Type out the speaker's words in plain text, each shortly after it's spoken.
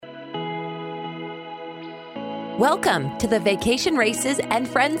Welcome to the Vacation Races and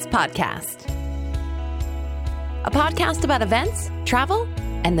Friends podcast, a podcast about events, travel,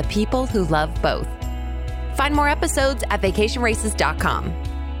 and the people who love both. Find more episodes at vacationraces.com.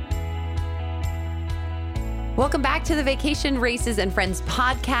 Welcome back to the Vacation Races and Friends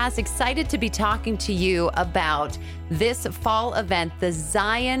podcast. Excited to be talking to you about this fall event, the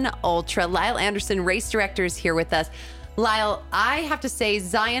Zion Ultra. Lyle Anderson, race director, is here with us. Lyle, I have to say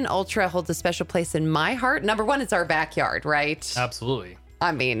Zion Ultra holds a special place in my heart. Number one, it's our backyard, right? Absolutely.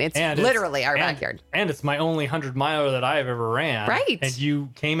 I mean, it's literally our backyard. And it's my only 100-miler that I have ever ran. Right. And you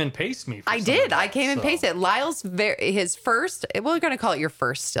came and paced me. I did. I came and paced it. Lyle's his first, well, we're going to call it your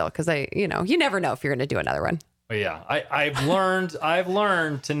first still, because you never know if you're going to do another one. But yeah, I've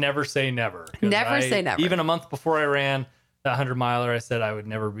learned to never say never. Never say never. Even a month before I ran that 100-miler, I said I would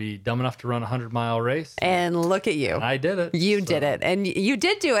never be dumb enough to run a 100-mile race. And look at you. And I did it. You did it. And you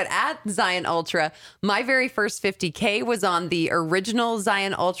did do it at Zion Ultra. My very first 50K was on the original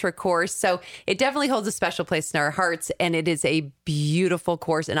Zion Ultra course. So it definitely holds a special place in our hearts. And it is a beautiful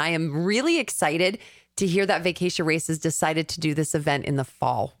course. And I am really excited to hear that Vacation Races decided to do this event in the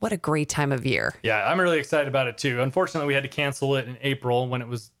fall. What a great time of year. Yeah, I'm really excited about it too. Unfortunately, we had to cancel it in April when it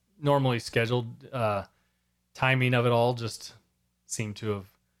was normally scheduled. Timing of it all just seemed to have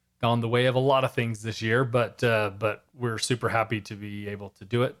gone the way of a lot of things this year, but we're super happy to be able to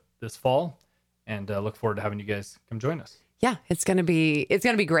do it this fall, and look forward to having you guys come join us. Yeah, it's gonna be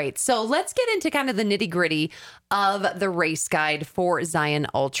great. So let's get into kind of the nitty gritty of the race guide for Zion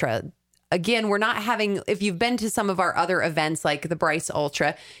Ultra. Again, we're not having, if you've been to some of our other events like the Bryce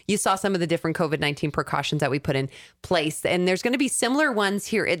Ultra, you saw some of the different COVID-19 precautions that we put in place, and there's going to be similar ones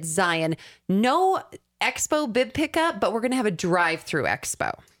here at Zion. No expo bib pickup, but we're going to have a drive-through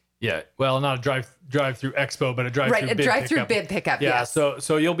expo. Yeah, well, not a drive-through expo, but a drive-through bib pickup. Yeah, yes.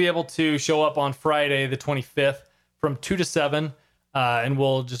 So you'll be able to show up on Friday, the 25th, from 2 to 7, and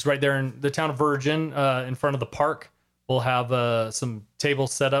we'll just right there in the town of Virgin, in front of the park. We'll have some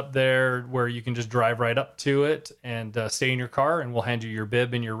tables set up there where you can just drive right up to it and stay in your car, and we'll hand you your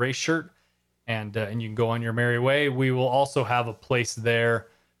bib and your race shirt, and you can go on your merry way. We will also have a place there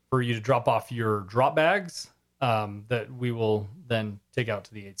for you to drop off your drop bags that we will then take out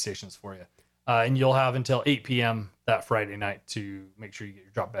to the aid stations for you. And you'll have until 8 p.m. that Friday night to make sure you get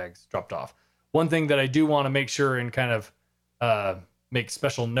your drop bags dropped off. One thing that I do want to make sure and kind of make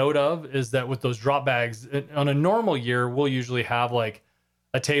special note of is that with those drop bags, on a normal year, we'll usually have like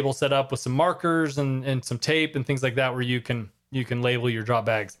a table set up with some markers and some tape and things like that where you can label your drop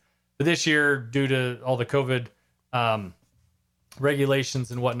bags. But this year, due to all the COVID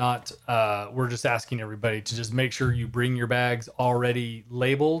regulations and whatnot, we're just asking everybody to just make sure you bring your bags already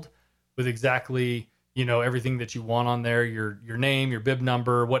labeled with exactly, everything that you want on there, your name, your bib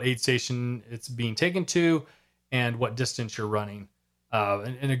number, what aid station it's being taken to, and what distance you're running.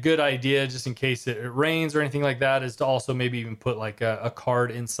 And a good idea, just in case it rains or anything like that, is to also maybe even put like a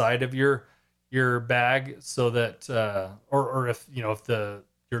card inside of your bag so that, or if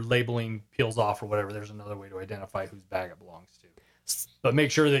your labeling peels off or whatever, there's another way to identify whose bag it belongs to. But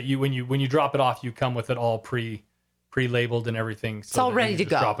make sure that when you drop it off, you come with it all pre-labeled and everything. So it's all ready to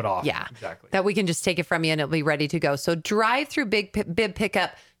go. Drop it off. Yeah, exactly. That we can just take it from you and it'll be ready to go. So drive-through bib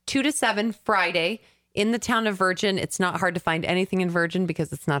pickup 2 to 7 Friday in the town of Virgin. It's not hard to find anything in Virgin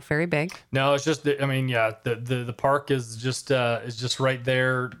because it's not very big. No, it's just the park is just right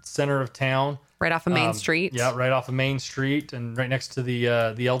there, center of town, right off of Main Street. Yeah, right off of Main Street and right next to the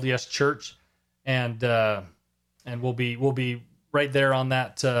LDS church, and we'll be right there on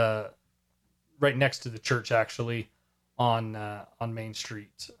that, right next to the church, actually, on Main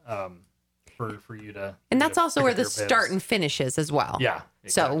Street, for you to. And that's also where the start and finish is as well. Yeah.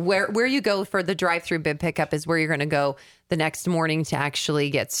 Exactly. So where you go for the drive-through bib pickup is where you're going to go the next morning to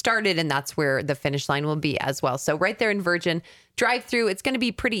actually get started, and that's where the finish line will be as well. So right there in Virgin, drive-through, it's going to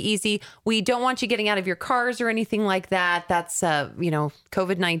be pretty easy. We don't want you getting out of your cars or anything like that. That's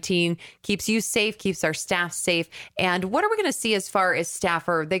COVID-19 keeps you safe, keeps our staff safe. And what are we going to see as far as staff?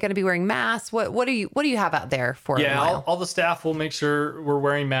 Are they going to be wearing masks? What do you have out there for? Yeah, all the staff will make sure we're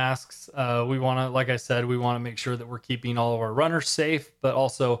wearing masks. We want to, like I said, we want to make sure that we're keeping all of our runners safe, but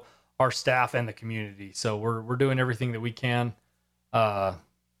also our staff and the community. So we're doing everything that we can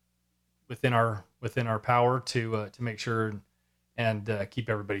within our power to make sure and keep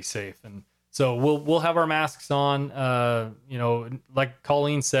everybody safe. And so we'll have our masks on. Like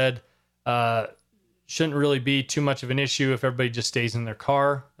Colleen said, shouldn't really be too much of an issue if everybody just stays in their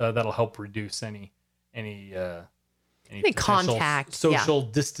car. That'll help reduce any contact, social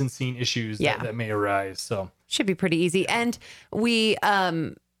distancing issues that may arise. So should be pretty easy. And we,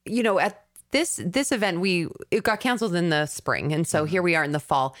 at this event, it got canceled in the spring. And so here we are in the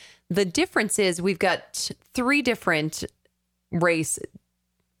fall. The difference is we've got 3 different race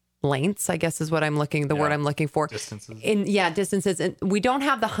lengths, I guess is what the word I'm looking for. Distances. Distances. And we don't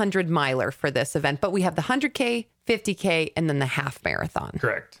have the 100 miler for this event, but we have the 100K, 50K, and then the half marathon.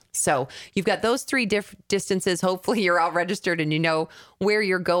 Correct. So you've got those 3 distances. Hopefully you're all registered and you know where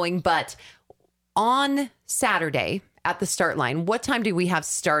you're going. But on Saturday at the start line, what time do we have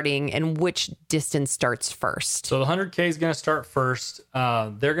starting and which distance starts first? So the 100K is going to start first.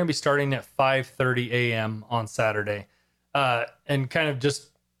 They're going to be starting at 5:30 a.m. on Saturday. And kind of just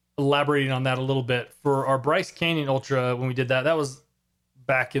elaborating on that a little bit, for our Bryce Canyon Ultra, when we did that was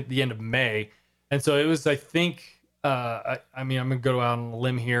back at the end of May. And so it was, I think, I'm going to go out on a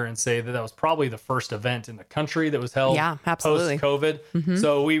limb here and say that was probably the first event in the country that was held post-COVID. Mm-hmm.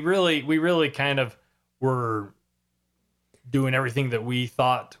 So we really kind of were doing everything that we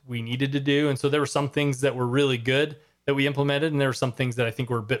thought we needed to do. And so there were some things that were really good that we implemented, and there were some things that I think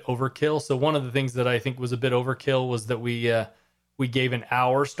were a bit overkill. So one of the things that I think was a bit overkill was that we gave an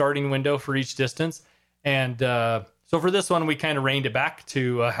hour starting window for each distance. And so for this one, we kind of reined it back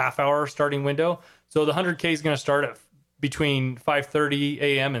to a half hour starting window. So the 100K is going to start at between 5:30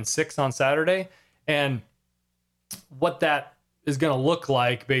 a.m. and 6 on Saturday. And what that is going to look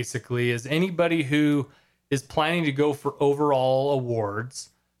like basically is anybody who is planning to go for overall awards.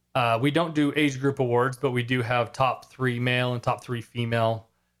 We don't do age group awards, but we do have top 3 male and top 3 female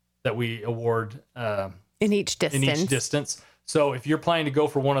that we award in each distance. So if you're planning to go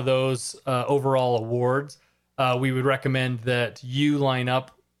for one of those overall awards, we would recommend that you line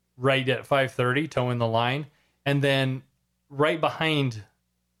up right at 5:30, toe in the line. And then right behind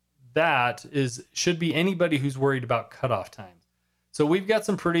that should be anybody who's worried about cutoff times. So we've got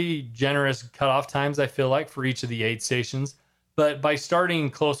some pretty generous cutoff times, I feel like, for each of the aid stations. But by starting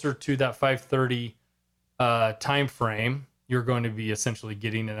closer to that 5:30 time frame, you're going to be essentially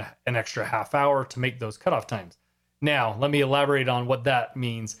getting an extra half hour to make those cutoff times. Now, let me elaborate on what that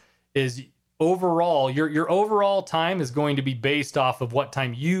means. Is overall, your overall time is going to be based off of what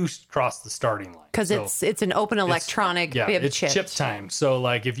time you cross the starting line. Because it's an open electronic bib it's chip time. So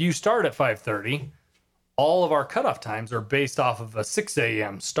like if you start at 5:30, all of our cutoff times are based off of a 6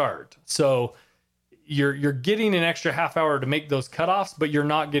 a.m. start. So you're getting an extra half hour to make those cutoffs, but you're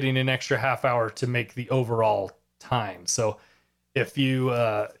not getting an extra half hour to make the overall time. So if you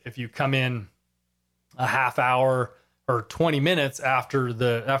come in a half hour or 20 minutes after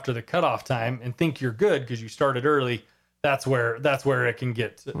the cutoff time and think you're good because you started early, that's where it can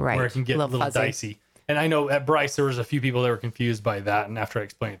get a little dicey. And I know at Bryce there was a few people that were confused by that, and after I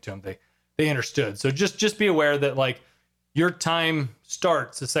explained it to them, they understood. So just be aware that like your time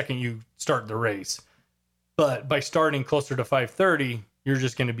starts the second you start the race, but by starting closer to 5:30, you're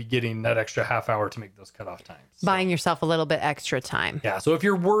just going to be getting that extra half hour to make those cutoff times. So, buying yourself a little bit extra time. Yeah. So if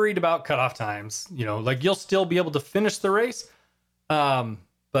you're worried about cutoff times, like you'll still be able to finish the race,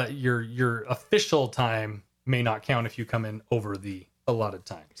 but your official time may not count if you come in over the allotted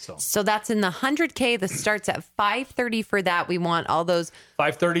time. So that's in the 100K. That starts at 5:30 for that. We want all those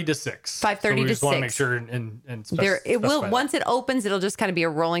 5:30 to 6. 5:30 to 6. Just want to make sure and there it will that. Once it opens, it'll just kind of be a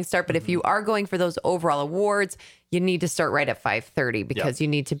rolling start. But if you are going for those overall awards, you need to start right at 5:30 because you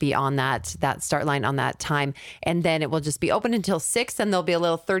need to be on that start line on that time. And then it will just be open until 6, and there'll be a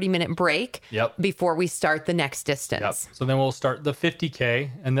little 30-minute break before we start the next distance. Yep. So then we'll start the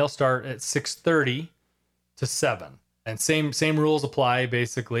 50K, and they'll start at 6:30 to 7. And same rules apply,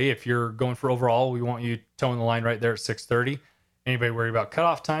 basically. If you're going for overall, we want you toeing the line right there at 6:30. Anybody worried about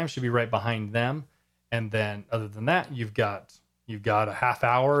cutoff time should be right behind them. And then other than that, you've got a half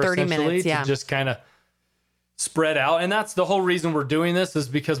hour 30 essentially minutes, to just kind of spread out. And that's the whole reason we're doing this, is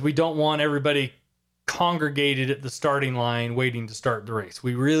because we don't want everybody congregated at the starting line waiting to start the race.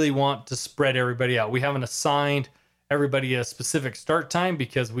 We really want to spread everybody out. We haven't assigned everybody a specific start time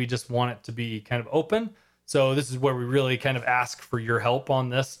because we just want it to be kind of open. So this is where we really kind of ask for your help on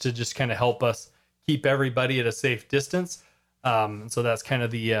this to just kind of help us keep everybody at a safe distance. So that's kind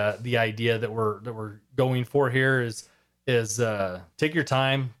of the idea that we're going for here is take your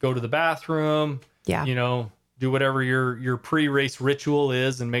time, go to the bathroom, do whatever your pre-race ritual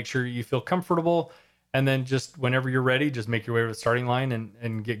is, and make sure you feel comfortable. And then just whenever you're ready, just make your way to the starting line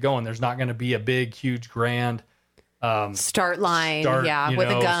and get going. There's not going to be a big, huge, grand start line, with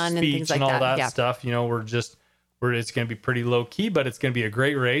a gun and things like and all that stuff. It's going to be pretty low key, but it's going to be a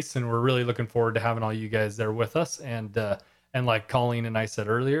great race, and we're really looking forward to having all you guys there with us. And like Colleen and I said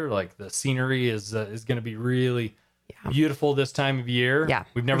earlier, like the scenery is going to be really beautiful this time of year. Yeah,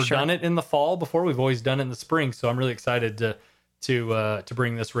 we've never done it in the fall before. We've always done it in the spring, so I'm really excited to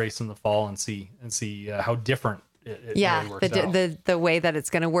bring this race in the fall and see how different it really works out. The way that it's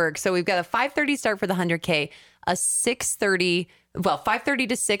going to work. So we've got a 5:30 start for the 100K, a 5:30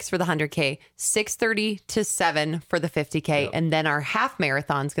 to 6 for the 100K, 6:30 to 7 for the 50K, and then our half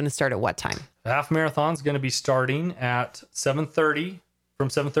marathon is going to start at what time? The half marathon is going to be starting at 7:30, from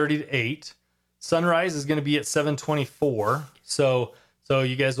 7:30 to 8. Sunrise is going to be at 7:24. So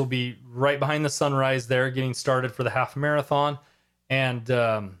you guys will be right behind the sunrise there, getting started for the half marathon. And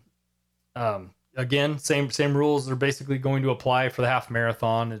again, same rules are basically going to apply for the half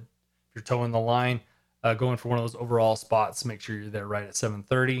marathon. If you're towing the line, going for one of those overall spots, make sure you're there right at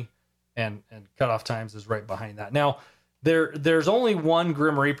 7:30, and cutoff times is right behind that. Now, there's only one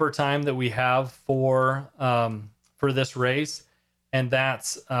Grim Reaper time that we have for this race, and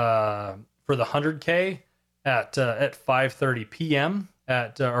that's for the 100K at 5:30 p.m.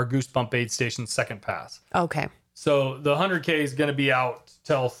 at our Goosebump aid station second pass. Okay. So the 100K is going to be out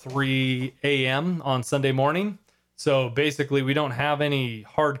till 3 a.m. on Sunday morning. So basically, we don't have any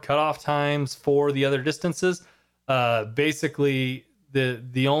hard cutoff times for the other distances. Basically,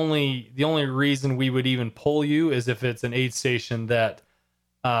 the only reason we would even pull you is if it's an aid station that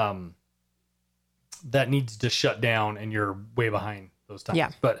needs to shut down and you're way behind those times. Yeah.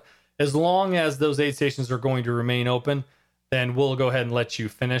 But as long as those aid stations are going to remain open, then we'll go ahead and let you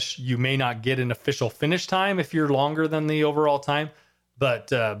finish. You may not get an official finish time if you're longer than the overall time,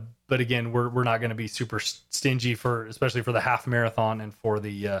 but again, we're not going to be super stingy especially for the half marathon and for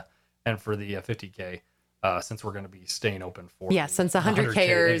the 50K, since we're going to be staying open for since the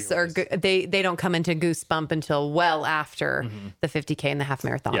 100Kers are they don't come into Goosebump until well after the 50K and the half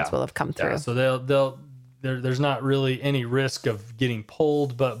marathons will have come through. Yeah, so there's not really any risk of getting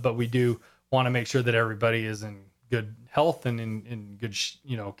pulled, but we do want to make sure that everybody is in good health and in good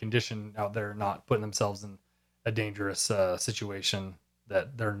condition out there, not putting themselves in a dangerous situation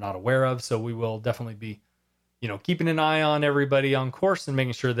that they're not aware of. So we will definitely be keeping an eye on everybody on course and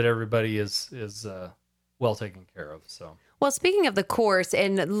making sure that everybody is well taken care of. So well, speaking of the course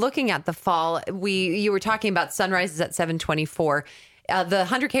and looking at the fall, you were talking about sunrises at 7:24. The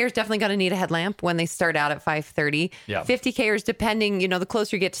 100Kers definitely going to need a headlamp when they start out at 5:30. Yeah. 50Kers, depending, the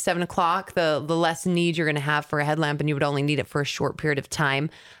closer you get to 7 o'clock, the less need you're going to have for a headlamp, and you would only need it for a short period of time.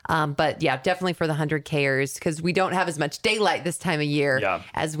 But yeah, definitely for the 100Kers, because we don't have as much daylight this time of year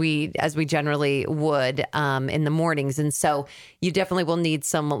as we generally would in the mornings. And so you definitely will need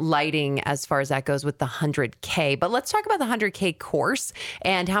some lighting as far as that goes with the 100K. But let's talk about the 100K course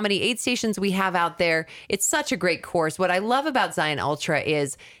and how many aid stations we have out there. It's such a great course. What I love about Zion Ultra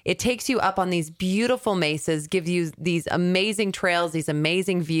is it takes you up on these beautiful mesas, gives you these amazing trails, these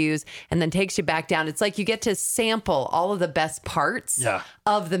amazing views, and then takes you back down. It's like you get to sample all of the best parts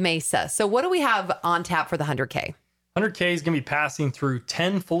of the mesa. So what do we have on tap for the 100K? 100K is going to be passing through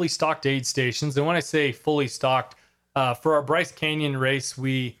 10 fully stocked aid stations. And when I say fully stocked, for our Bryce Canyon race,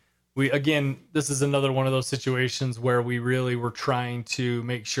 we again, this is another one of those situations where we really were trying to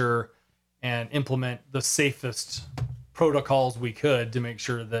make sure and implement the safest protocols we could to make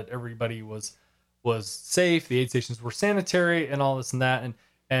sure that everybody was safe, the aid stations were sanitary, and all this and that.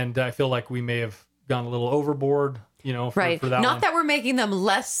 And I feel like we may have gone a little overboard, for that. Not that we're making them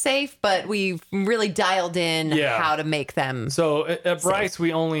less safe, but we've really dialed in how to make them. So at Bryce,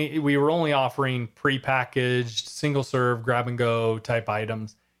 we were only offering prepackaged, single serve, grab and go type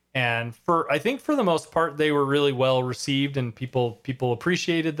items. And I think for the most part, they were really well received and people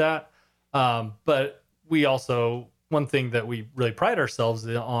appreciated that. But we also, one thing that we really pride ourselves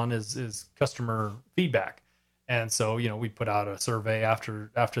on is customer feedback. And so, we put out a survey after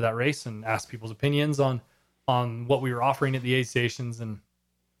that race and asked people's opinions on what we were offering at the aid stations. And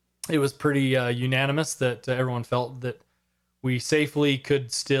it was pretty unanimous that everyone felt that we safely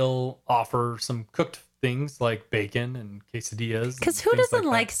could still offer some cooked things like bacon and quesadillas. Because who doesn't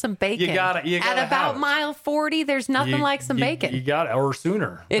like some bacon? You gotta at about mile 40, there's nothing like some bacon. You got it, or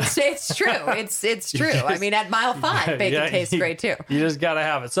sooner. It's true. It's true. I mean, at mile 5, bacon tastes great too. You just gotta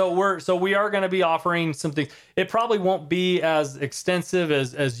have it. So we are going to be offering something. It probably won't be as extensive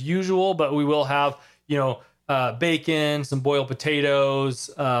as usual, but we will have bacon, some boiled potatoes,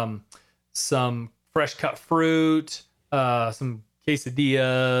 some fresh cut fruit, some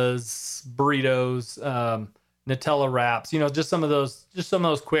quesadillas, burritos, Nutella wraps, just some of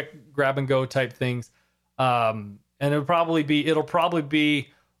those quick grab and go type things. And it'll probably be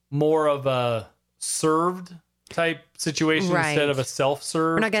more of a served type situation instead of a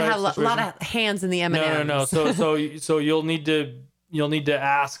self-serve. We're not going to have a lot of hands in the M&Ms. No. So you'll need to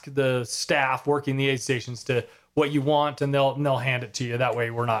ask the staff working the aid stations to what you want, and they'll hand it to you. That way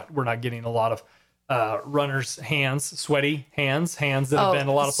we're not getting a lot of runners' hands, sweaty hands that have been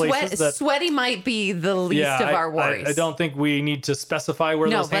a lot of places. Sweaty might be the least of our worries. I don't think we need to specify where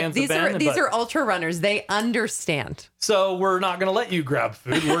those hands have been. These are ultra runners. They understand. So we're not going to let you grab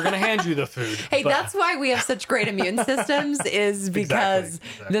food. We're going to hand you the food. Hey, that's why we have such great immune systems, is because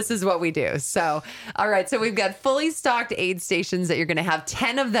this is what we do. So, all right. So we've got fully stocked aid stations that you're going to have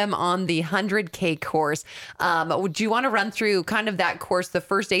 10 of them on the 100K course. Do you want to run through kind of that course, the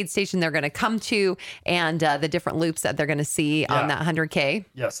first aid station they're going to come to, and the different loops that they're going to see on that 100K?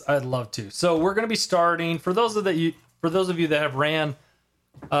 Yes, I'd love to. So we're going to be starting, for those of you that have ran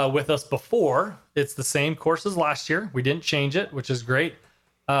with us before, it's the same course as last year. We didn't change it, which is great.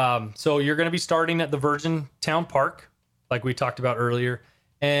 So you're going to be starting at the Virgin Town Park, like we talked about earlier.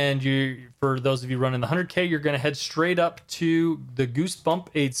 And for those of you running the 100K, you're going to head straight up to the Goosebump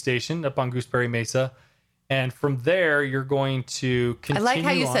aid station up on Gooseberry Mesa. And from there, you're going to continue. I like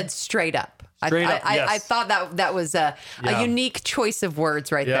how you said straight up. I thought that was a unique choice of words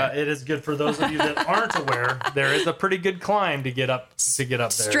there. Yeah, it is good. For those of you that aren't aware, there is a pretty good climb to get up there.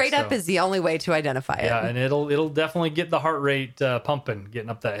 Straight up is the only way to identify it. Yeah, and it'll definitely get the heart rate pumping getting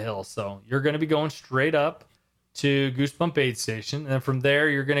up that hill. So you're going to be going straight up to Goosebump Aid Station, and then from there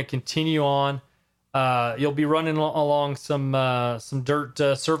you're going to continue on. You'll be running along some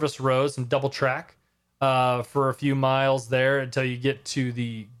dirt service roads and double track for a few miles there until you get to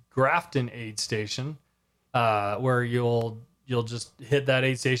the Grafton Aid Station, where you'll just hit that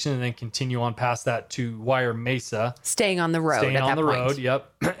aid station and then continue on past that to Wire Mesa. Staying on the road.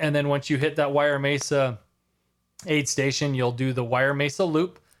 Yep. And then once you hit that Wire Mesa aid station, you'll do the Wire Mesa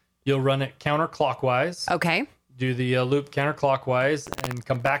loop. You'll run it counterclockwise. Okay. Do the loop counterclockwise and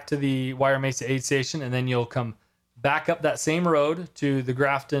come back to the Wire Mesa aid station, and then you'll come back up that same road to the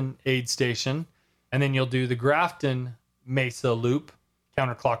Grafton aid station, and then you'll do the Grafton Mesa loop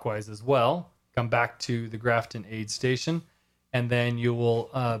counterclockwise as well. Come back to the Grafton aid station, and then you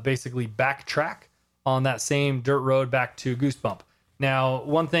will basically backtrack on that same dirt road back to Goosebump. Now,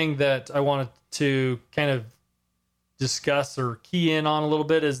 one thing that I wanted to kind of discuss or key in on a little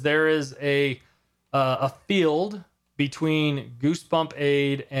bit is there is a field between Goosebump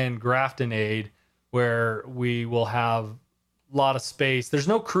Aid and Grafton Aid where we will have a lot of space. There's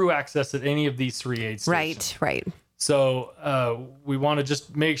no crew access at any of these three aid stations. Right. So we want to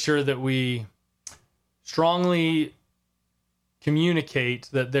just make sure that we strongly communicate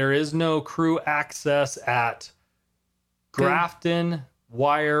that there is no crew access at Grafton,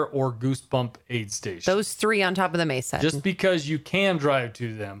 Wire, or Goosebump aid station. Those three on top of the mesa. Just because you can drive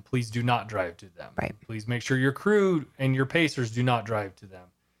to them, please do not drive to them. Right. Please make sure your crew and your pacers do not drive to them.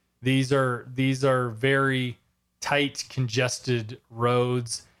 These are very tight, congested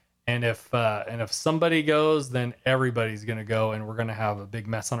roads. And if somebody goes, then everybody's going to go, and we're going to have a big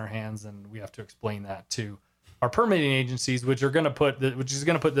mess on our hands, and we have to explain that to our permitting agencies, which is going to put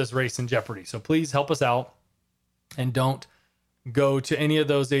this race in jeopardy. So please help us out, and don't go to any of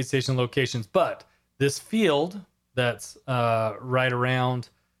those aid station locations. But this field that's right around,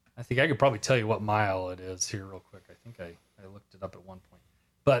 I think I could probably tell you what mile it is here real quick. I think I looked it up at one point.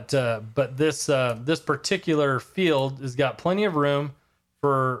 But this particular field has got plenty of room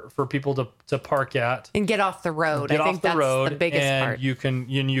for people to park at and get off the road. I think that's the biggest part. You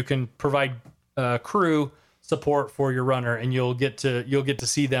can provide crew support for your runner, and you'll get to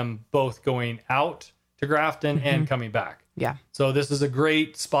see them both going out to Grafton and coming back. Yeah. So this is a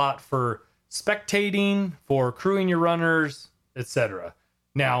great spot for spectating, for crewing your runners, etc.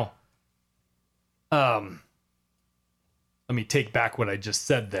 Now, let me take back what I just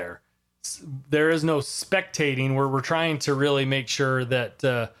said there. There is no spectating. We're trying to really make sure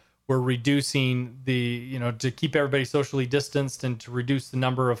that we're reducing to keep everybody socially distanced and to reduce the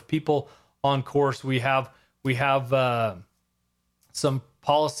number of people on course. We have some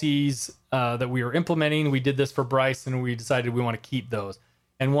policies that we are implementing. We did this for Bryce, and we decided we want to keep those.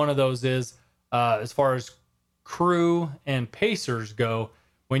 And one of those is as far as crew and pacers go,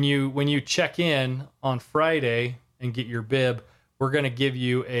 when you check in on Friday and get your bib, we're going to give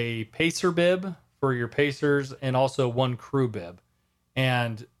you a pacer bib for your pacers and also one crew bib.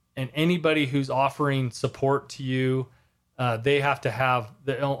 And anybody who's offering support to you, they have to have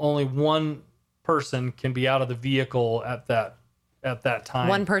only one person can be out of the vehicle at that time.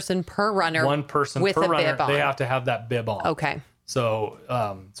 One person per runner. One person with per a runner. bib on. They have to have that bib on. Okay. So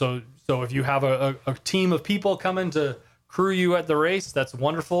if you have a team of people coming to crew you at the race, that's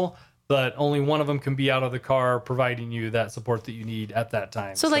wonderful. but only one of them can be out of the car, providing you that support that you need at that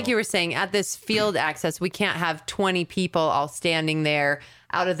time. So like you were saying, at this field access, we can't have 20 people all standing there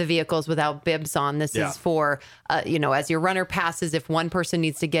out of the vehicles without bibs on. This is for, as your runner passes, if one person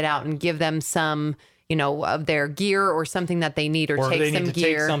needs to get out and give them some, of their gear or something that they need, or take they some need to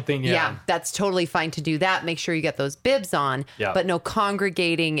gear. take something, that's totally fine to do that. Make sure you get those bibs on, but no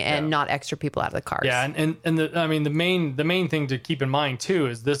congregating and not extra people out of the cars. Yeah, and the main thing to keep in mind too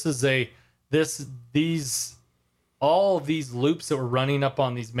is all of these loops that we're running up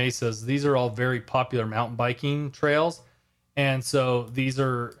on these mesas. These are all very popular mountain biking trails, and so these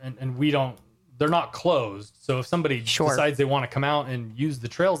are they're not closed. So if somebody decides they want to come out and use the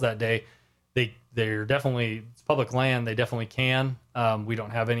trails that day, they're definitely, it's public land. They definitely can. We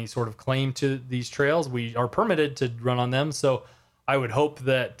don't have any sort of claim to these trails. We are permitted to run on them. So I would hope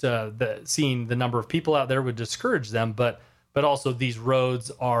that seeing the number of people out there would discourage them. But also these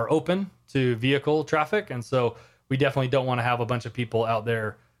roads are open to vehicle traffic, and so we definitely don't want to have a bunch of people out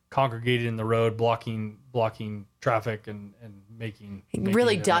there congregated in the road, blocking traffic and making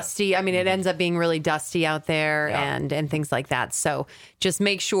really dusty. I mean, it ends up being really dusty out there and things like that. So just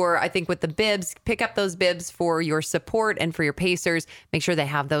make sure, I think with the bibs, pick up those bibs for your support and for your pacers. Make sure they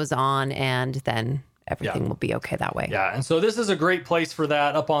have those on, and then everything will be okay that way. Yeah. And so this is a great place for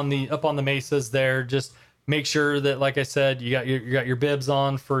that up on the mesas there. Just make sure that, like I said, you got your bibs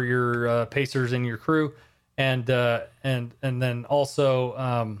on for your pacers and your crew. And then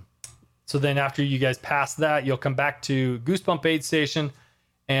also, so then after you guys pass that, you'll come back to Goosebump Aid Station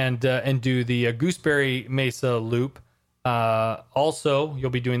and do the Gooseberry Mesa loop. Also, you'll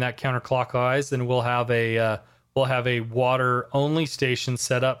be doing that counterclockwise, and we'll have a water only station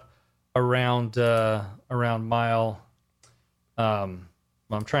set up around mile.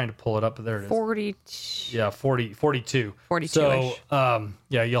 I'm trying to pull it up, but there it is. 42. 42. So,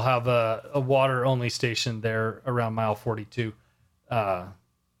 you'll have a water only station there around mile 42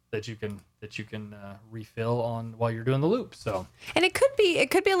 that you can refill on while you're doing the loop. So, and it could be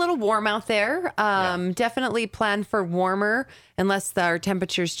a little warm out there. Definitely plan for warmer unless our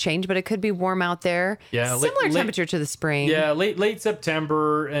temperatures change, but it could be warm out there. Yeah, similar temperature to the spring. Yeah, late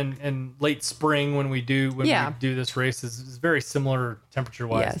September and late spring when we do this race is very similar temperature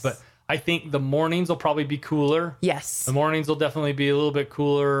wise. Yes. But I think the mornings will probably be cooler. Yes, the mornings will definitely be a little bit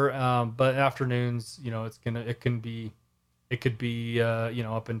cooler. But afternoons, it could be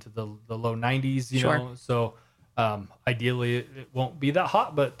up into the low 90s. You know, so ideally it won't be that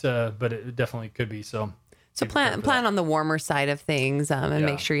hot, but it definitely could be. So plan on the warmer side of things, and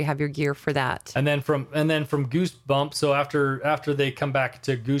make sure you have your gear for that. And then from Goosebump, so after they come back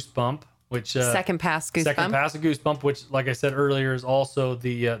to Goosebump, which second pass of Goosebump, which, like I said earlier, is also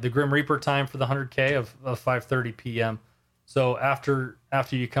the Grim Reaper time for the 100K of 5:30 p.m. So after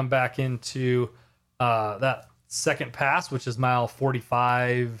you come back into that second pass, which is mile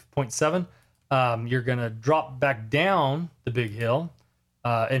 45.7, you're gonna drop back down the big hill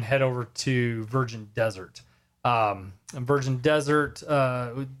and head over to Virgin Desert. And Virgin Desert,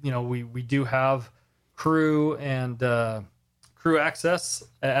 we do have crew and crew access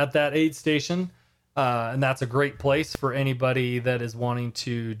at that aid station, and that's a great place for anybody that is wanting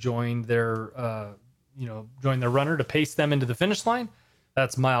to join their runner to pace them into the finish line.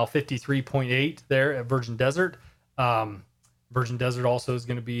 That's mile 53.8 there at Virgin Desert. Virgin Desert also is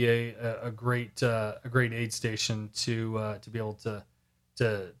going to be a great aid station to be able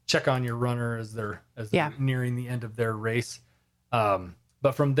to check on your runner as they're nearing the end of their race.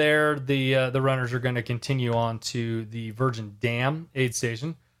 But from there, the runners are going to continue on to the Virgin Dam aid station,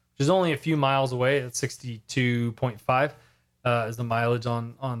 which is only a few miles away at 62.5 is the mileage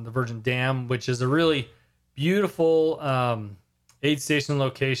on the Virgin Dam, which is a really beautiful aid station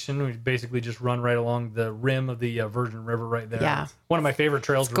location. We basically just run right along the rim of the Virgin River right there. Yeah. It's one of my favorite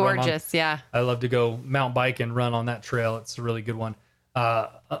trails to run on. Gorgeous, yeah. I love to go mountain bike and run on that trail. It's a really good one.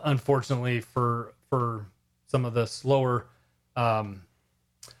 Unfortunately for some of the slower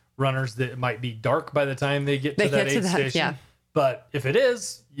runners, that it might be dark by the time they get to that aid station. Yeah. But if it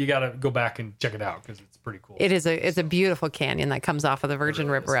is, you got to go back and check it out because it's pretty cool. It's a beautiful canyon that comes off of the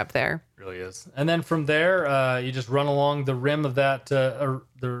Virgin River up there. It really is. And then from there, you just run along the rim of that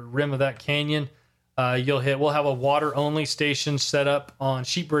canyon. We'll have a water only station set up on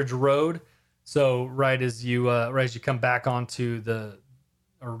Sheepbridge Road. So right as you come back onto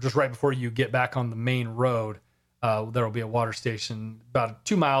or just right before you get back on the main road, there will be a water station about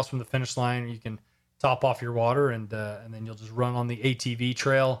 2 miles from the finish line. You can top off your water, and then you'll just run on the ATV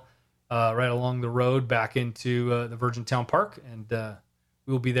trail right along the road back into the Virgin Town Park, and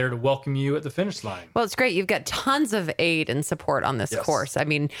we will be there to welcome you at the finish line. Well, it's great. You've got tons of aid and support on this course. I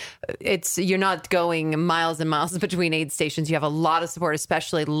mean, you're not going miles and miles between aid stations. You have a lot of support,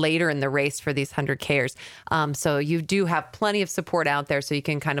 especially later in the race for these 100Kers. So you do have plenty of support out there, so you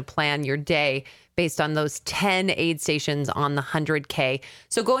can kind of plan your day based on those 10 aid stations on the 100K.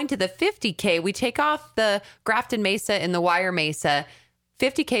 So going to the 50K, we take off the Grafton Mesa and the Wire Mesa.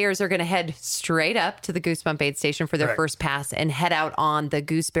 50Kers are going to head straight up to the Goosebump aid station for their first pass and head out on the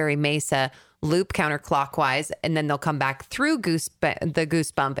Gooseberry Mesa loop counterclockwise. And then they'll come back through the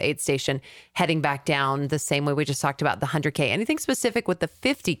Goosebump aid station, heading back down the same way we just talked about the 100K. Anything specific with the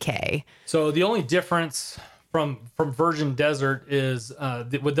 50K? So the only difference from Virgin Desert is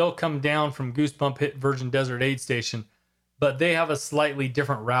they'll come down from Goosebump, hit Virgin Desert aid station, but they have a slightly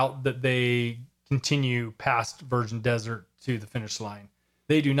different route that they continue past Virgin Desert to the finish line.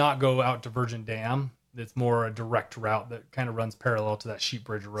 They do not go out to Virgin Dam. It's more a direct route that kind of runs parallel to that Sheep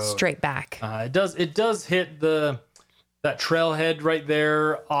Bridge Road. Straight back. It does hit that trailhead right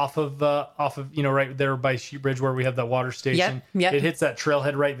there off of right there by Sheep Bridge where we have that water station. Yep. It hits that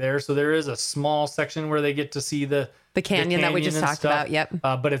trailhead right there. So there is a small section where they get to see the canyon that we just talked about. Yep.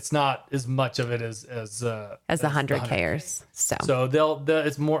 But it's not as much of it as the 100Kers. So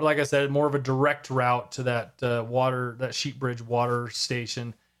it's more, like I said, more of a direct route to that Sheep Bridge water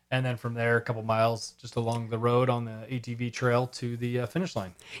station. And then from there, a couple miles just along the road on the ATV trail to the finish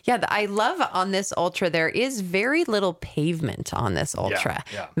line. Yeah, I love on this ultra, there is very little pavement on this ultra.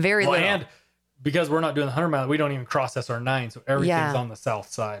 Yeah. Very little. And because we're not doing the 100 mile, we don't even cross SR9, so everything's on the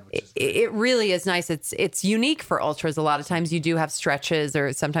south side. Which is it really is nice. It's unique for ultras. A lot of times you do have stretches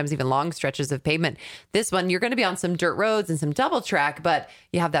or sometimes even long stretches of pavement. This one, you're going to be on some dirt roads and some double track, but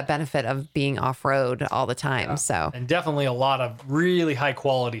you have that benefit of being off road all the time. Yeah. So and definitely a lot of really high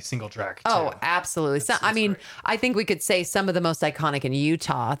quality single track. Too. Oh, absolutely. Great. I think we could say some of the most iconic in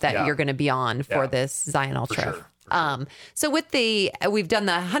Utah that you're going to be on for this Zion Ultra. For sure. So we've done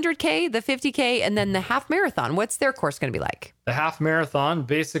the 100K, the 50K, and then the half marathon. What's their course going to be like? The half marathon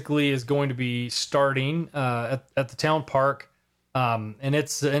basically is going to be starting at the town park, and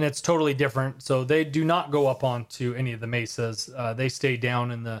it's totally different. So they do not go up onto any of the mesas. They stay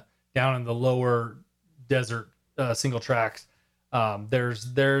down in the lower desert single tracks.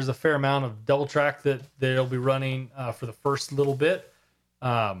 There's a fair amount of double track that they'll be running for the first little bit.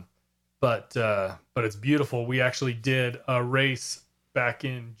 But it's beautiful. We actually did a race back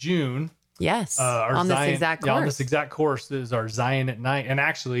in June. Yes, on this exact course. Yeah, on this exact course is our Zion at Night, and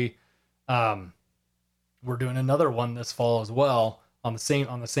actually, we're doing another one this fall as well on the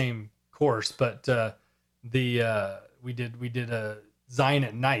same course. But we did a Zion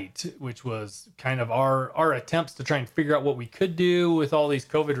at Night, which was kind of our attempts to try and figure out what we could do with all these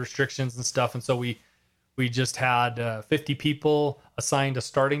COVID restrictions and stuff, and so we just had 50 people assigned a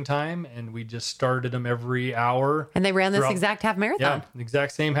starting time, and we just started them every hour. And they ran this exact half marathon. Yeah, the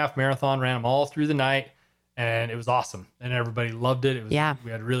exact same half marathon, ran them all through the night, and it was awesome. And everybody loved it. We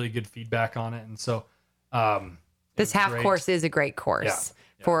had really good feedback on it. And so this half course is a great course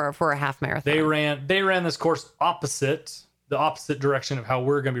for a half marathon. They ran this course the opposite direction of how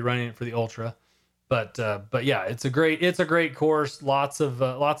we're going to be running it for the ultra. But yeah, it's a great course. Lots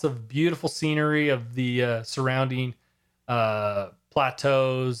of beautiful scenery of the surrounding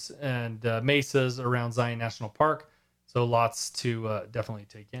plateaus and mesas around Zion National Park. So lots to definitely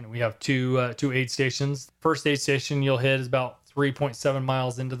take in. We have two aid stations. First aid station you'll hit is about 3.7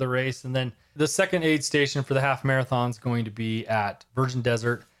 miles into the race, and then the second aid station for the half marathon is going to be at Virgin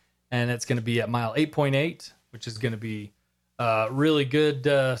Desert, and it's going to be at mile 8.8, which is going to be really good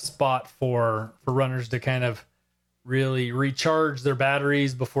spot for runners to kind of really recharge their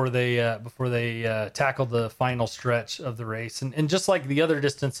batteries before they tackle the final stretch of the race. And just like the other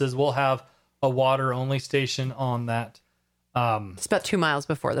distances, we'll have a water only station on that. It's about 2 miles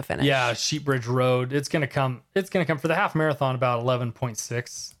before the finish. Yeah, Sheep Bridge Road. It's gonna come for the half marathon about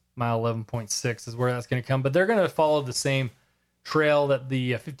 11.6. Mile 11.6 is where that's gonna come. But they're gonna follow the same trail that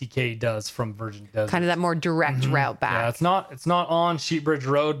the 50K does from Virgin Desert. Kind of that more direct route back. Yeah, it's not on Sheep Bridge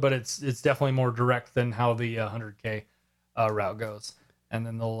Road, but it's definitely more direct than how the 100K route goes. And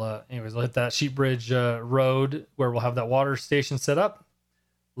then they'll hit that Sheep Bridge Road where we'll have that water station set up,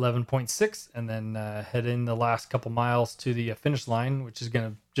 11.6, and then head in the last couple miles to the finish line, which is going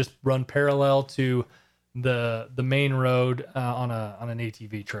to just run parallel to the main road on an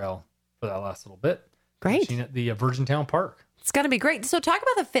ATV trail for that last little bit. Great. At the Virgin Town Park. It's going to be great. So talk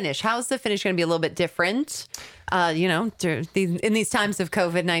about the finish. How's the finish going to be a little bit different, in these times of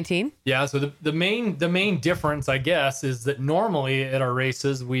COVID-19? Yeah, so the main difference, I guess, is that normally at our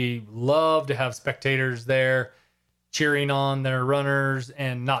races, we love to have spectators there cheering on their runners,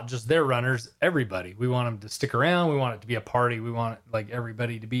 and not just their runners, everybody. We want them to stick around. We want it to be a party. We want like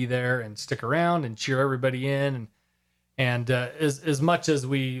everybody to be there and stick around and cheer everybody in. And as much as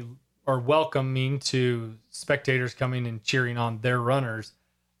we are welcoming to spectators coming and cheering on their runners,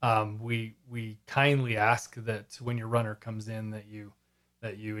 we kindly ask that when your runner comes in, that you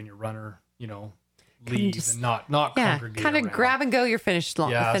and your runner, leave and not congregate kind of around. grab and go your finish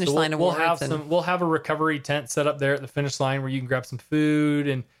line We'll awards. we'll have a recovery tent set up there at the finish line where you can grab some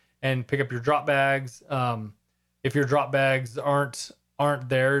food and pick up your drop bags. If your drop bags aren't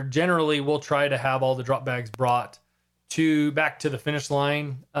there, generally we'll try to have all the drop bags brought back to the finish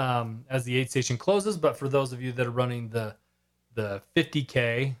line as the aid station closes. But for those of you that are running the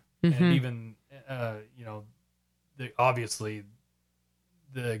 50K and even obviously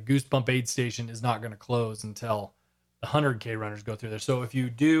the Goosebump aid station is not going to close until the 100K runners go through there. So if you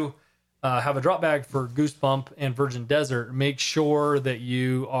do have a drop bag for Goosebump and Virgin Desert, make sure that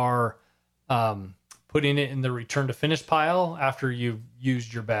you are putting it in the return to finish pile after you've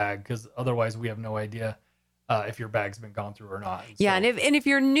used your bag, because otherwise we have no idea if your bag's been gone through or not. Yeah, and if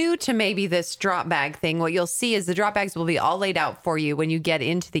you're new to maybe this drop bag thing, what you'll see is the drop bags will be all laid out for you when you get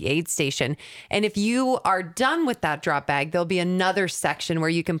into the aid station. And if you are done with that drop bag, there'll be another section where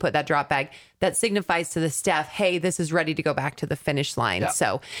you can put that drop bag that signifies to the staff, hey, this is ready to go back to the finish line. Yeah.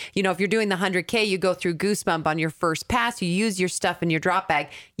 So, if you're doing the 100K, you go through Goosebump on your first pass, you use your stuff in your drop bag,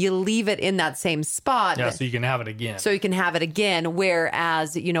 you leave it in that same spot. Yeah, so you can have it again. So you can have it again.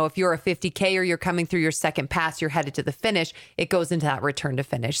 Whereas, if you're a 50K or you're coming through your second pass, you're headed to the finish, it goes into that return to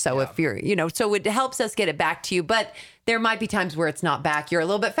finish. So if you're, so it helps us get it back to you. But there might be times where it's not back. You're a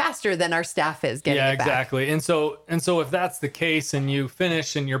little bit faster than our staff is getting it back. Exactly. And so if that's the case and you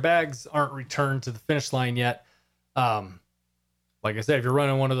finish and your bags aren't returned to the finish line yet, like I said, if you're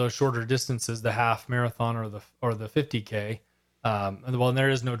running one of those shorter distances, the half marathon or the 50K, and there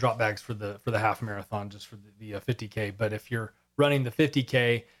is no drop bags for the half marathon, just for the 50K. But if you're running the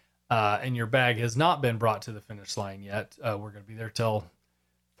 50K and your bag has not been brought to the finish line yet, we're going to be there till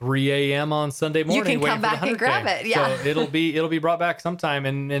 3 a.m. on Sunday morning. You can come back and grab it. Yeah. So it'll be brought back sometime.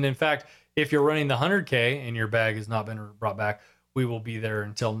 And in fact, if you're running the 100K and your bag has not been brought back, we will be there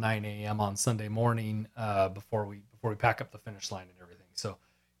until 9 a.m. on Sunday morning before we pack up the finish line and everything. So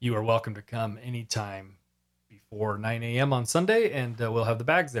you are welcome to come anytime before 9 a.m. on Sunday, and we'll have the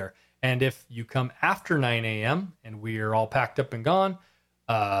bags there. And if you come after 9 a.m. and we are all packed up and gone,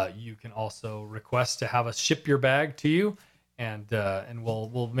 you can also request to have us ship your bag to you. And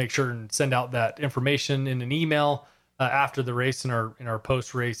we'll make sure and send out that information in an email after the race in our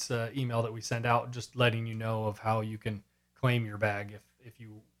post race email that we send out, just letting you know of how you can claim your bag if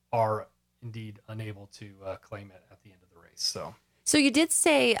you are indeed unable to claim it at the end of the race. So you did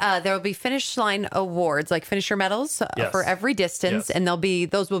say there will be finish line awards, like finisher medals for every distance, and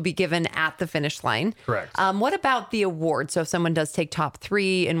those will be given at the finish line. Correct. What about the awards? So if someone does take top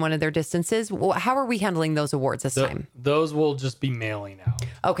 3 in one of their distances, how are we handling those awards this time? Those will just be mailing out.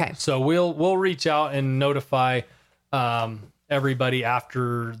 Okay. So we'll reach out and notify everybody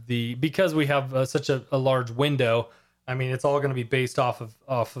after because we have such a large window. I mean, it's all going to be based off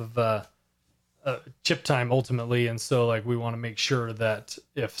of chip time ultimately, and so like we want to make sure that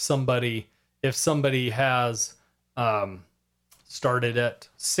if somebody has started at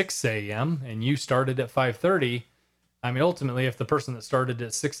 6 a.m. and you started at 5:30, I mean ultimately if the person that started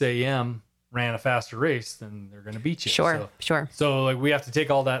at 6 a.m. ran a faster race, then they're going to beat you. Sure. So like we have to take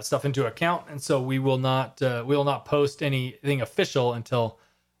all that stuff into account, and so we will not post anything official until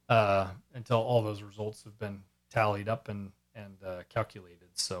all those results have been tallied up and calculated.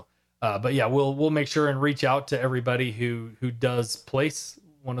 So. But yeah, we'll make sure and reach out to everybody who does place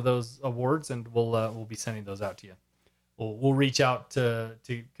one of those awards, and we'll be sending those out to you. We'll reach out to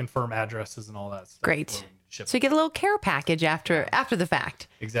confirm addresses and all that stuff. Great. So you get a little care package after the fact.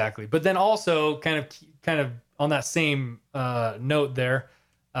 Exactly. But then also kind of on that same note there,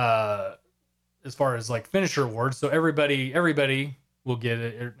 as far as like finisher awards. So everybody will get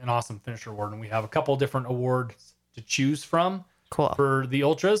an awesome finisher award, and we have a couple different awards to choose from. Cool. For the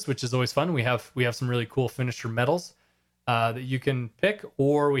ultras, which is always fun. We have some really cool finisher medals that you can pick,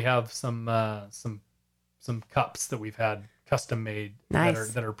 or we have some cups that we've had custom made. Nice.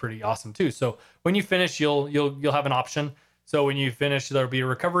 that are pretty awesome too. So when you finish, you'll have an option. So when you finish, there'll be a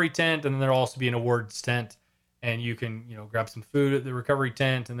recovery tent, and then there'll also be an awards tent, and you can grab some food at the recovery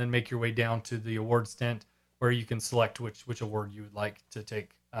tent, and then make your way down to the awards tent where you can select which award you would like to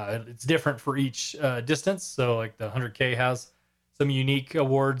take. It's different for each distance. So like the 100K has some unique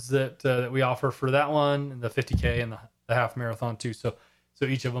awards that we offer for that one, and the 50K and the half marathon too. So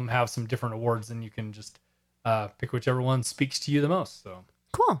each of them have some different awards, and you can just pick whichever one speaks to you the most. So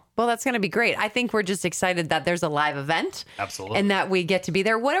Cool. Well, that's going to be great. I think we're just excited that there's a live event. absolutely. And that we get to be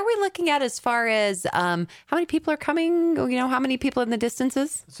there. What are we looking at as far as how many people are coming? How many people in the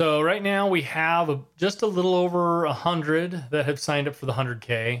distances? So right now we have just a little over 100 that have signed up for the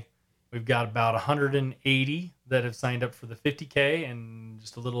 100K. We've got about 180 that have signed up for the 50K and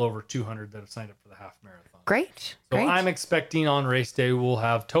just a little over 200 that have signed up for the half marathon. Great. So Great. I'm expecting on race day we'll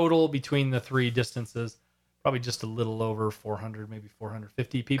have total between the three distances, probably just a little over 400, maybe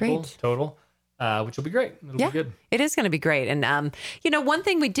 450 people Great. total, which will be great. It'll be good. It is going to be great. And, one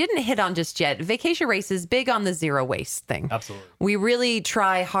thing we didn't hit on just yet, Vacation Race is big on the zero waste thing. Absolutely. We really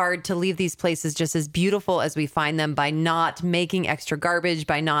try hard to leave these places just as beautiful as we find them by not making extra garbage,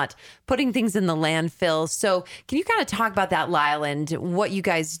 by not putting things in the landfill. So can you kind of talk about that, Lyle, and what you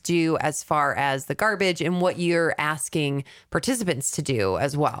guys do as far as the garbage and what you're asking participants to do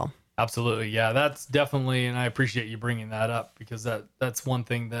as well? Absolutely. Yeah, that's definitely, and I appreciate you bringing that up because that's one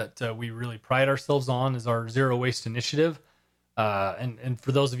thing that we really pride ourselves on is our zero waste initiative. And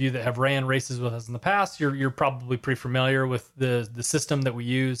for those of you that have ran races with us in the past, you're probably pretty familiar with the system that we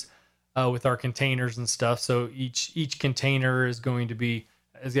use with our containers and stuff. So each container is going to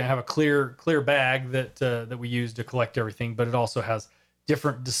have a clear bag that we use to collect everything, but it also has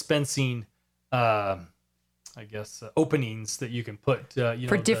different dispensing openings that you can put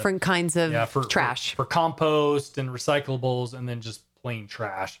for different kinds of trash for compost and recyclables and then just plain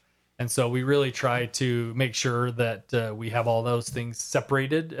trash. And so we really try to make sure that we have all those things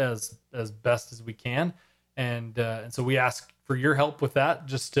separated as best as we can. And so we ask for your help with that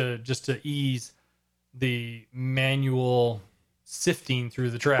just to ease the manual sifting through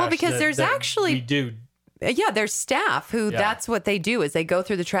the trash. Well, because there's actually we do. Yeah, there's staff who that's what they do is they go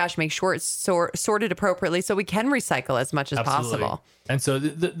through the trash, make sure it's sorted appropriately so we can recycle as much as possible. And so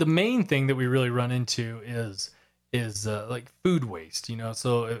the main thing that we really run into is like food waste,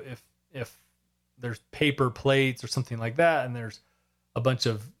 So if there's paper plates or something like that and there's a bunch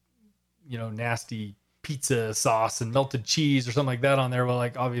of, nasty pizza sauce and melted cheese or something like that on there, well,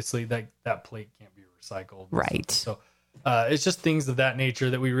 like obviously that plate can't be recycled. Right. So it's just things of that nature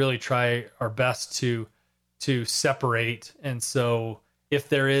that we really try our best to separate. And so if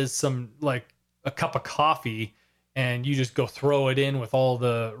there is some like a cup of coffee and you just go throw it in with all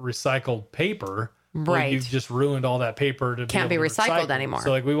the recycled paper, right, well, you've just ruined all that paper to can't be recycled anymore. So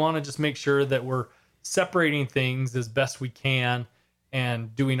like we want to just make sure that we're separating things as best we can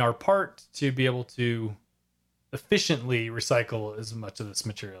and doing our part to be able to efficiently recycle as much of this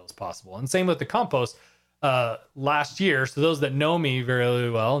material as possible. And same with the compost. Last year, so those that know me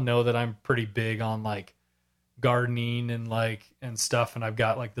very well know that I'm pretty big on like gardening and stuff, and I've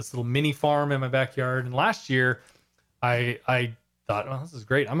got like this little mini farm in my backyard. And last year I thought, oh, this is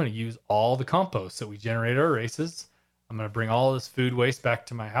great, I'm going to use all the compost that we generate at our races. I'm going to bring all this food waste back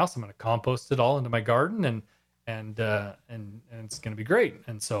to my house. I'm going to compost it all into my garden and it's going to be great.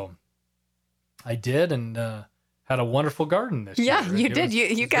 And so I did, and had a wonderful garden this year. Yeah, you did.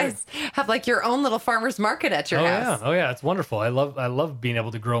 You guys have like your own little farmer's market at your house. Oh yeah, it's wonderful. I love being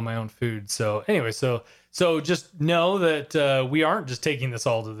able to grow my own food. So anyway, so just know that we aren't just taking this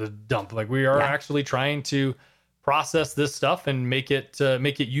all to the dump. Like we are actually trying to process this stuff and make it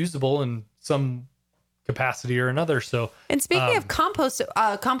usable in some capacity or another. So, and speaking of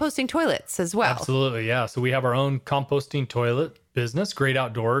composting toilets as well. Absolutely, yeah. So we have our own composting toilet business, Great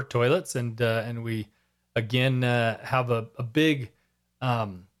Outdoor Toilets, and we again have a big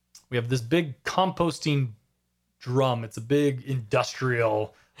we have this big composting drum. It's a big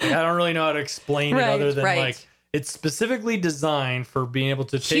industrial, I don't really know how to explain it other than like it's specifically designed for being able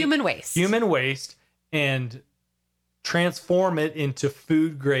to take human waste and transform it into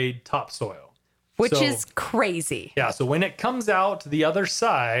food grade topsoil, which is crazy. Yeah, so when it comes out the other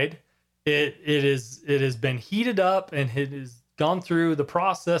side, it has been heated up and it has gone through the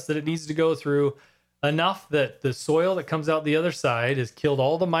process that it needs to go through, enough that the soil that comes out the other side has killed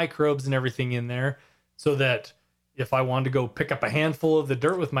all the microbes and everything in there, so that if I wanted to go pick up a handful of the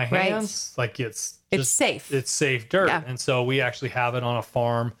dirt with my hands, like it's safe. It's safe dirt. Yeah. And so we actually have it on a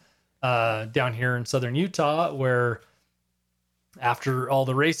farm down here in southern Utah, where after all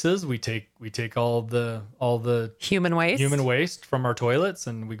the races, we take all the human waste from our toilets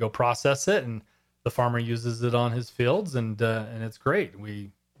and we go process it, and the farmer uses it on his fields, and it's great.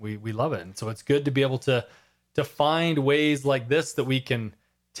 We love it. And so it's good to be able to find ways like this that we can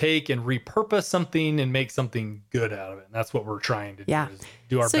take and repurpose something and make something good out of it. And that's what we're trying to do, is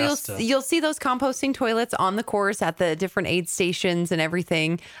do our best. So you'll see those composting toilets on the course at the different aid stations and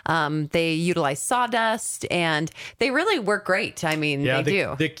everything. They utilize sawdust and they really work great. I mean, they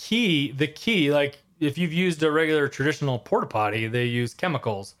do. The key, like, if you've used a regular traditional porta potty, they use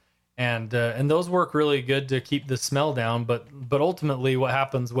chemicals, and those work really good to keep the smell down. But ultimately, what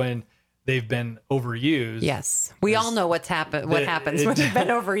happens when they've been overused? Yes, we all know what happens when they've been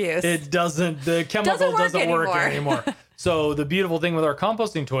overused. The chemical doesn't work anymore. So the beautiful thing with our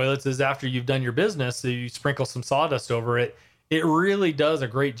composting toilets is after you've done your business, so you sprinkle some sawdust over it. It really does a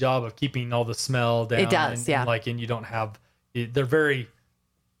great job of keeping all the smell down. It does, yeah. And you don't have. They're very.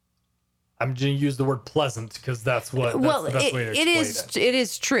 I'm going to use the word pleasant because that's the best way to explain it. It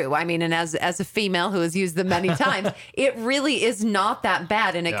is true. I mean, and as a female who has used them many times, it really is not that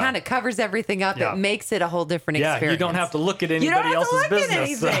bad, and it kind of covers everything up. Yeah. It makes it a whole different experience. Yeah, you don't have to look at anybody else's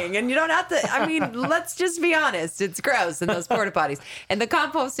business. And you don't have to. I mean, let's just be honest. It's gross in those porta potties and the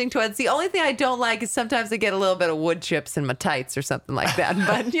composting toilets. The only thing I don't like is sometimes I get a little bit of wood chips in my tights or something like that.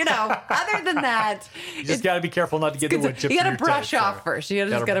 But other than that, you just got to be careful not to get the wood chips. You got to brush off first. You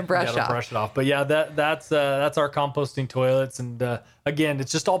just got to brush off. Off. But yeah, that's our composting toilets, and again,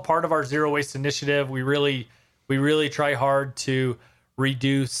 it's just all part of our zero waste initiative. We really try hard to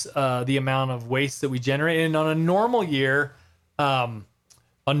reduce the amount of waste that we generate. And on a normal year, we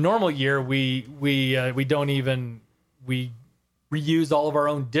don't even we reuse all of our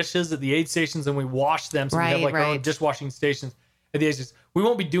own dishes at the aid stations, and we wash them. So we have our own dishwashing stations at the aid stations. We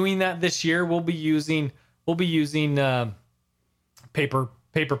won't be doing that this year. We'll be using paper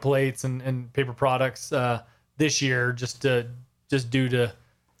plates and paper products this year, just due to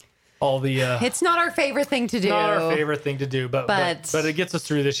all the. It's not our favorite thing to do. Not our favorite thing to do, but it gets us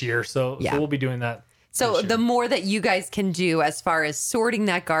through this year, so we'll be doing that. So the more that you guys can do as far as sorting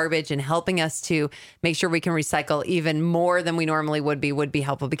that garbage and helping us to make sure we can recycle even more than we normally would be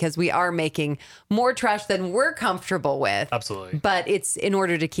helpful, because we are making more trash than we're comfortable with. Absolutely. But it's in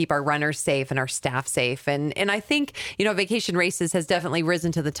order to keep our runners safe and our staff safe. And I think, Vacation Races has definitely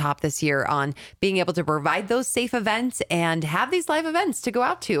risen to the top this year on being able to provide those safe events and have these live events to go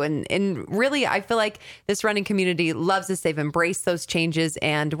out to. And really, I feel like this running community loves this. They've embraced those changes,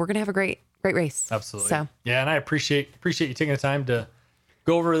 and we're going to have a great race. Absolutely. So. Yeah, and I appreciate you taking the time to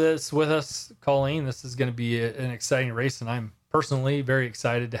go over this with us, Colleen. This is going to be an exciting race, and I'm personally very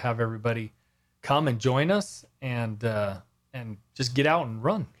excited to have everybody come and join us and just get out and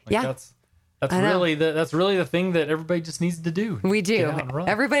run. That's really the thing that everybody just needs to do. We do.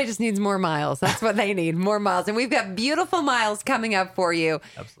 Everybody just needs more miles. That's what they need, more miles. And we've got beautiful miles coming up for you.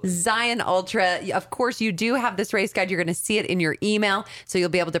 Absolutely. Zion Ultra. Of course, you do have this race guide. You're going to see it in your email. So you'll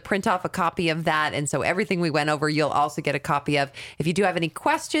be able to print off a copy of that. And so everything we went over, you'll also get a copy of. If you do have any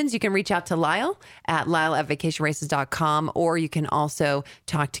questions, you can reach out to Lyle at vacationraces.com, or you can also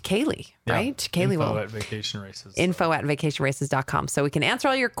talk to Kaylee, right? Kaylee Info at Vacation Races. Info at vacationraces.com. So we can answer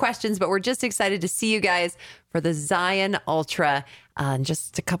all your questions, but we're just excited to see you guys for the Zion Ultra in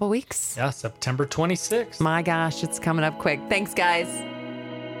just a couple weeks. Yeah, September 26th. My gosh, it's coming up quick. Thanks, guys.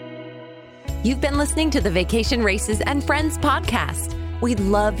 You've been listening to the Vacation Races and Friends podcast. We'd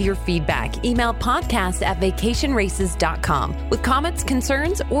love your feedback. Email podcast@vacationraces.com with comments,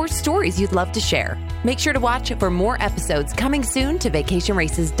 concerns, or stories you'd love to share. Make sure to watch for more episodes coming soon to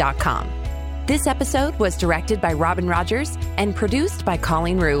vacationraces.com. This episode was directed by Robin Rogers and produced by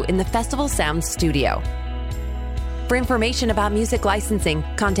Colleen Rue in the Festival Sound Studio. For information about music licensing,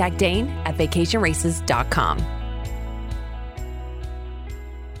 contact Dane at vacationraces.com.